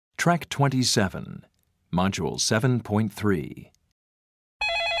Track 27, Module 7.3.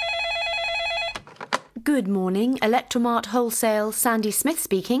 Good morning, Electromart Wholesale, Sandy Smith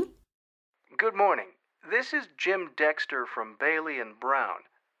speaking. Good morning. This is Jim Dexter from Bailey & Brown.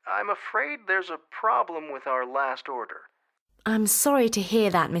 I'm afraid there's a problem with our last order. I'm sorry to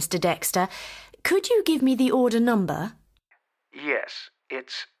hear that, Mr. Dexter. Could you give me the order number? Yes,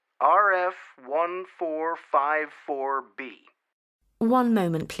 it's RF1454B. One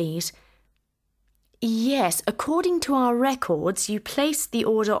moment, please. Yes, according to our records, you placed the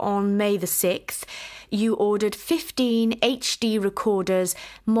order on May the 6th. You ordered 15 HD recorders,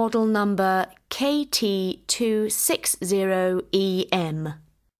 model number KT260EM.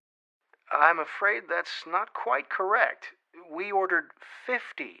 I'm afraid that's not quite correct. We ordered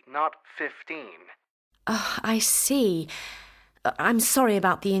 50, not 15. I see. I'm sorry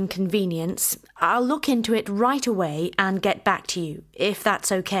about the inconvenience. I'll look into it right away and get back to you, if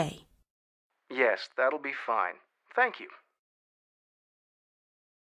that's okay. Yes, that'll be fine. Thank you.